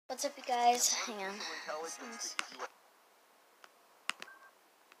What's up, you guys? Hang on.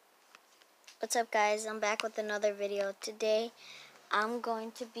 What's up, guys? I'm back with another video. Today, I'm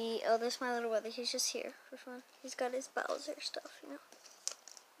going to be... Oh, there's my little brother. He's just here for fun. He's got his Bowser stuff, you know.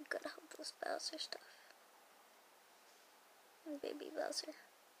 You gotta help this Bowser stuff. And baby Bowser.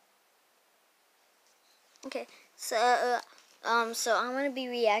 Okay, so I'm gonna be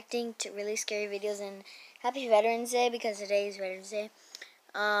reacting to really scary videos, and happy Veterans Day because today is Veterans Day.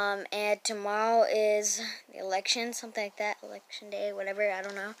 And tomorrow is the election, something like that, election day, whatever, I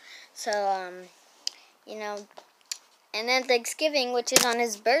don't know. So, you know, and then Thanksgiving, which is on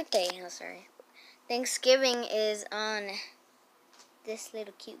his birthday. Oh, sorry. Thanksgiving is on this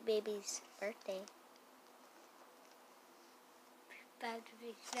little cute baby's birthday.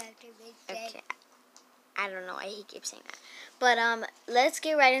 Okay. I don't know why he keeps saying that. But, let's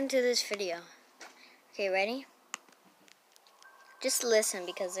get right into this video. Okay, ready? Just listen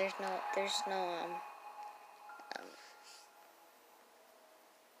because there's no,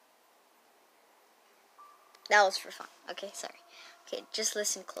 that was for fun. Okay, sorry. Okay, just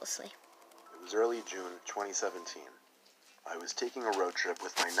listen closely. It was early June 2017. I was taking a road trip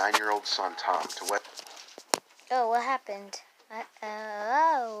with my 9-year-old son Tom to West. Oh, what happened?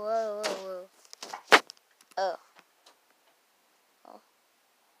 Whoa. Oh.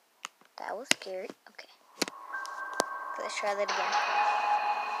 That was scary. Okay. Let's try that again.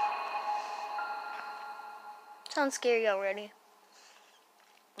 Sounds scary already.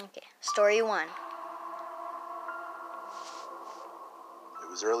 Okay, story 1. It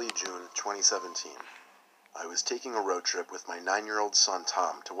was early June 2017. I was taking a road trip with my 9-year-old son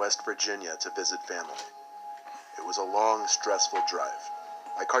Tom to West Virginia to visit family. It was a long, stressful drive.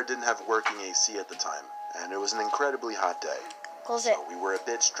 My car didn't have working AC at the time, and it was an incredibly hot day. So we were a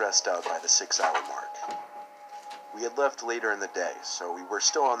bit stressed out by the 6-hour mark. We had left later in the day, so we were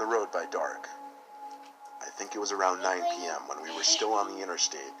still on the road by dark. I think it was around 9 p.m. when we were still on the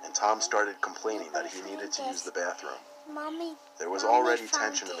interstate, and Tom started complaining that he needed to use the bathroom. There was already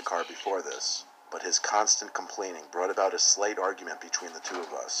tension in the car before this, but his constant complaining brought about a slight argument between the two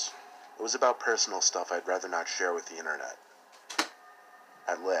of us. It was about personal stuff I'd rather not share with the internet.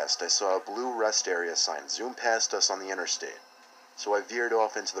 At last, I saw a blue rest area sign zoom past us on the interstate, so I veered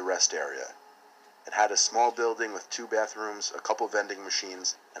off into the rest area. It had a small building with 2 bathrooms, a couple vending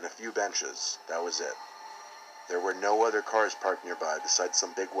machines, and a few benches. That was it. There were no other cars parked nearby besides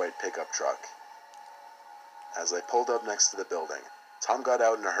some big white pickup truck. As I pulled up next to the building, Tom got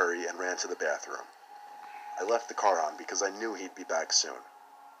out in a hurry and ran to the bathroom. I left the car on because I knew he'd be back soon.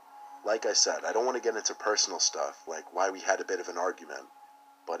 Like I said, I don't want to get into personal stuff, like why we had a bit of an argument,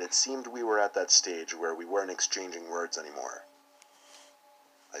 but it seemed we were at that stage where we weren't exchanging words anymore.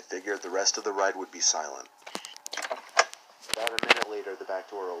 I figured the rest of the ride would be silent. About a minute later, the back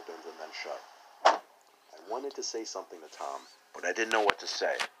door opened and then shut. I wanted to say something to Tom, but I didn't know what to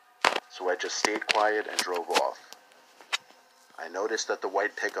say, so I just stayed quiet and drove off. I noticed that the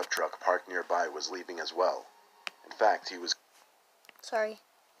white pickup truck parked nearby was leaving as well. In fact, he was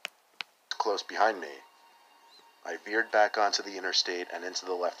close behind me. I veered back onto the interstate and into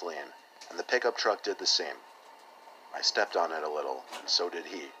the left lane, and the pickup truck did the same. I stepped on it a little, and so did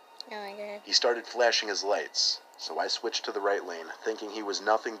he. Oh my God. He started flashing his lights, so I switched to the right lane, thinking he was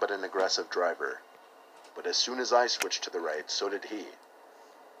nothing but an aggressive driver. But as soon as I switched to the right, so did he.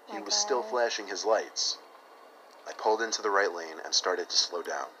 He was still flashing his lights. I pulled into the right lane and started to slow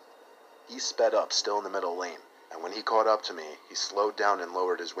down. He sped up, still in the middle lane, and when he caught up to me, he slowed down and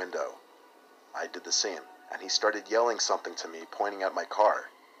lowered his window. I did the same, and he started yelling something to me, pointing at my car.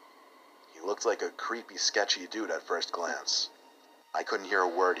 He looked like a creepy, sketchy dude at first glance. I couldn't hear a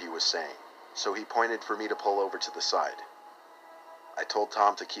word he was saying, so he pointed for me to pull over to the side. I told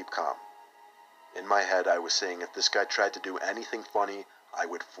Tom to keep calm. In my head, I was saying if this guy tried to do anything funny, I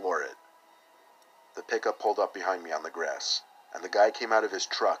would floor it. The pickup pulled up behind me on the grass, and the guy came out of his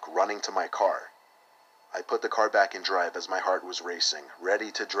truck, running to my car. I put the car back in drive as my heart was racing,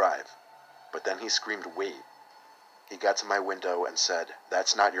 ready to drive. But then he screamed, "Wait." He got to my window and said,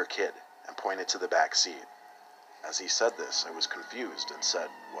 "That's not your kid," and pointed to the back seat. As he said this, I was confused and said,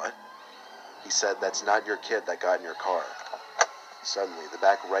 "What?" He said, "That's not your kid that got in your car." Suddenly, the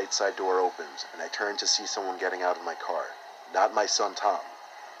back right side door opened, and I turned to see someone getting out of my car. Not my son, Tom.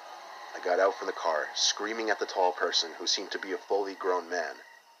 I got out from the car, screaming at the tall person who seemed to be a fully grown man,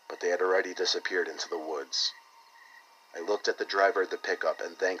 but they had already disappeared into the woods. I looked at the driver of the pickup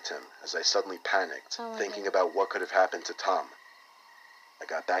and thanked him as I suddenly panicked, thinking about what could have happened to Tom. I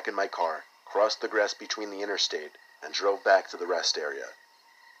got back in my car, crossed the grass between the interstate, and drove back to the rest area.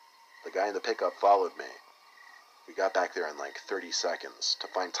 The guy in the pickup followed me. We got back there in like 30 seconds to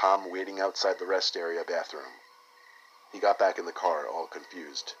find Tom waiting outside the rest area bathroom. He got back in the car, all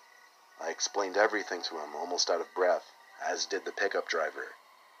confused. I explained everything to him, almost out of breath, as did the pickup driver.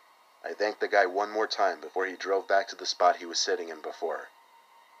 I thanked the guy one more time before he drove back to the spot he was sitting in before.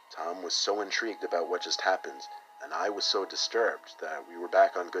 Tom was so intrigued about what just happened, and I was so disturbed that we were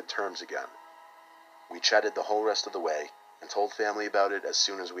back on good terms again. We chatted the whole rest of the way, and told family about it as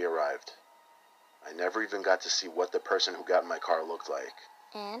soon as we arrived. I never even got to see what the person who got in my car looked like.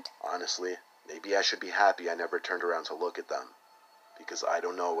 And? Honestly, maybe I should be happy I never turned around to look at them, because I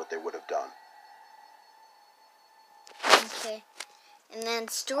don't know what they would have done. Okay. And then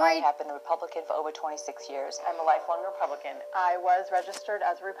I have been a Republican for over 26 years. I'm a lifelong Republican. I was registered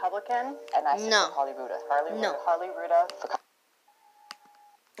as a Republican, and I support Harley Ruda. Harley Ruda.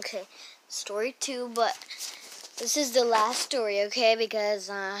 Okay, story 2, but this is the last story, okay?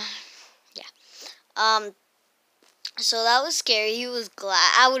 Because, so that was scary. He was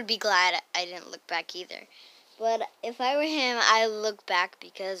glad. I would be glad I didn't look back either. But if I were him, I'd look back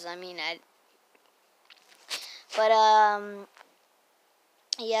because,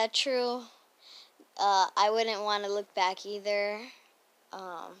 yeah, true. I wouldn't want to look back either.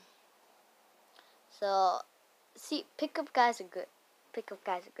 So, see, pickup guys are good.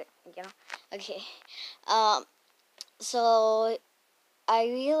 You know? Okay. So, I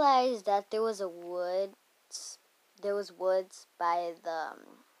realized that there was woods by the,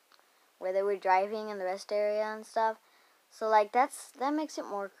 where they were driving in the rest area and stuff. So, like, that makes it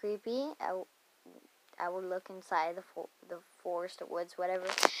more creepy. I would look inside the forest or woods, whatever.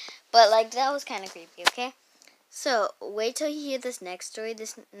 But, like, that was kind of creepy, okay? So, wait till you hear this next story.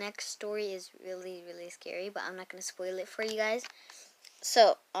 This next story is really, really scary, but I'm not going to spoil it for you guys.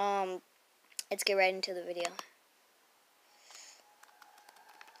 So, let's get right into the video.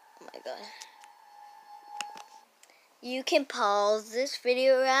 Oh my god. You can pause this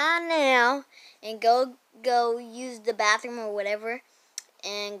video right now and go use the bathroom or whatever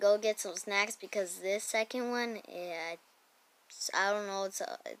and go get some snacks, because this second one, yeah, I don't know,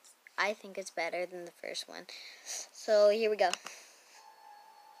 I think it's better than the first one. So here we go.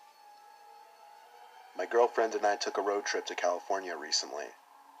 My girlfriend and I took a road trip to California recently.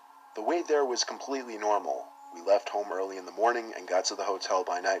 The way there was completely normal. We left home early in the morning and got to the hotel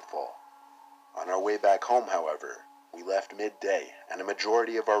by nightfall. On our way back home, however, we left midday and a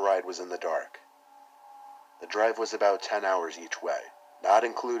majority of our ride was in the dark. The drive was about 10 hours each way, not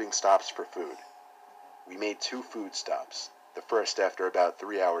including stops for food. We made 2 food stops, the first after about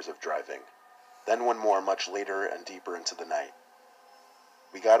 3 hours of driving, then one more much later and deeper into the night.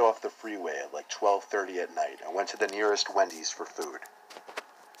 We got off the freeway at like 12:30 at night and went to the nearest Wendy's for food.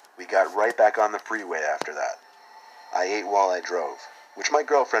 We got right back on the freeway after that. I ate while I drove, which my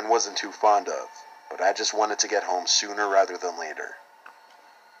girlfriend wasn't too fond of, but I just wanted to get home sooner rather than later.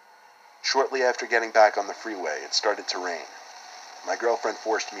 Shortly after getting back on the freeway, it started to rain. My girlfriend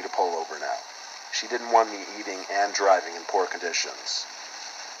forced me to pull over now. She didn't want me eating and driving in poor conditions.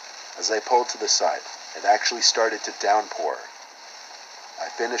 As I pulled to the side, it actually started to downpour. I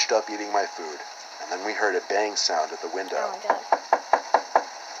finished up eating my food, and then we heard a bang sound at the window. Oh my god.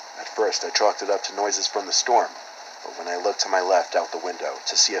 At first, I chalked it up to noises from the storm, but when I looked to my left out the window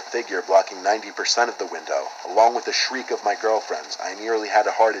to see a figure blocking 90% of the window, along with a shriek of my girlfriend's, I nearly had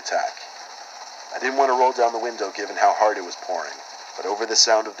a heart attack. I didn't want to roll down the window given how hard it was pouring, but over the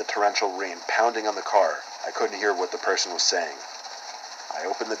sound of the torrential rain pounding on the car, I couldn't hear what the person was saying. I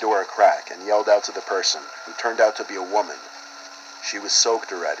opened the door a crack and yelled out to the person, who turned out to be a woman. She was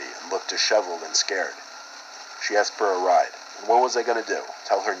soaked already and looked disheveled and scared. She asked for a ride, and what was I going to do?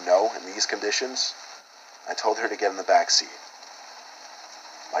 Tell her no in these conditions? I told her to get in the back seat.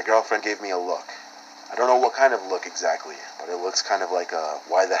 My girlfriend gave me a look. I don't know what kind of look exactly, but it looks kind of like a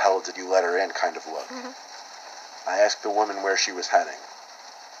why the hell did you let her in kind of look. I asked the woman where she was heading.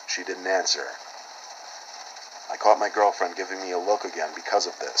 She didn't answer. I caught my girlfriend giving me a look again because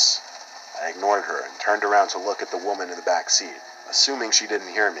of this. I ignored her and turned around to look at the woman in the back seat, assuming she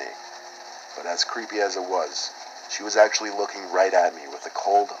didn't hear me. But as creepy as it was, she was actually looking right at me with a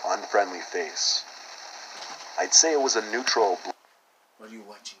cold, unfriendly face. I'd say it was a neutral. What are you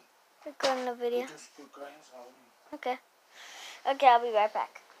watching? Recording the video. Just put guys out. Okay. Okay, I'll be right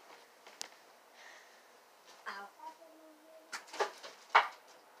back. Ow.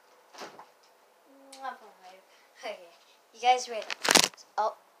 Okay, you guys ready?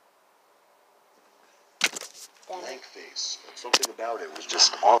 Oh. Damn Blank it. face, but something about it was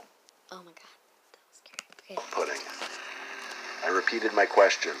just off. Oh my god, that was scary. Okay. Pudding. I repeated my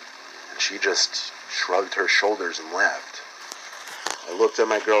question, and she just shrugged her shoulders and laughed. I looked at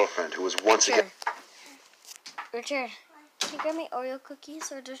my girlfriend, who was once again. Richard, can you grab me Oreo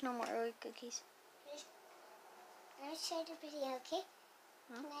cookies, or there's no more Oreo cookies? I'll show the video, okay?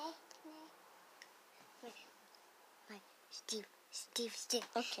 Huh? Wait. Steve.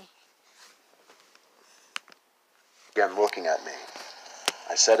 Okay. Again looking at me.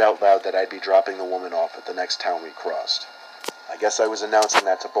 I said out loud that I'd be dropping the woman off at the next town we crossed. I guess I was announcing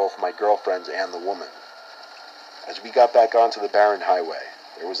that to both my girlfriends and the woman. As we got back onto the barren highway,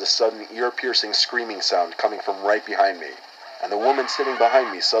 there was a sudden ear-piercing screaming sound coming from right behind me, and the woman sitting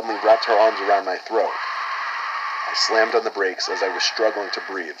behind me suddenly wrapped her arms around my throat. I slammed on the brakes as I was struggling to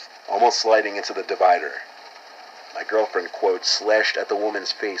breathe, almost sliding into the divider. My girlfriend, quote, slashed at the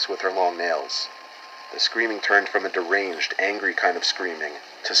woman's face with her long nails. The screaming turned from a deranged, angry kind of screaming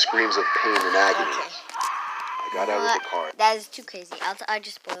to screams of pain and agony. Okay. I got out of the car. That is too crazy. I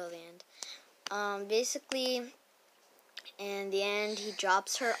just spoiled the end. Basically, in the end, he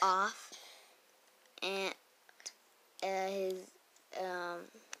drops her off, and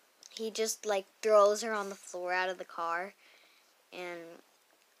he just like throws her on the floor out of the car, and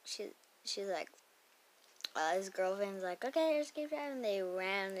she's like, his girlfriend's like, okay, just keep driving. They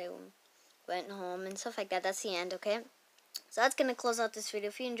went home and stuff like that. That's the end, okay? So that's gonna close out this video.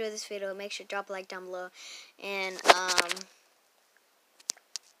 If you enjoyed this video, make sure to drop a like down below, and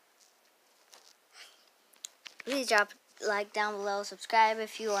please drop a like down below, subscribe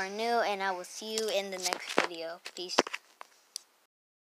if you are new, and I will see you in the next video. Peace.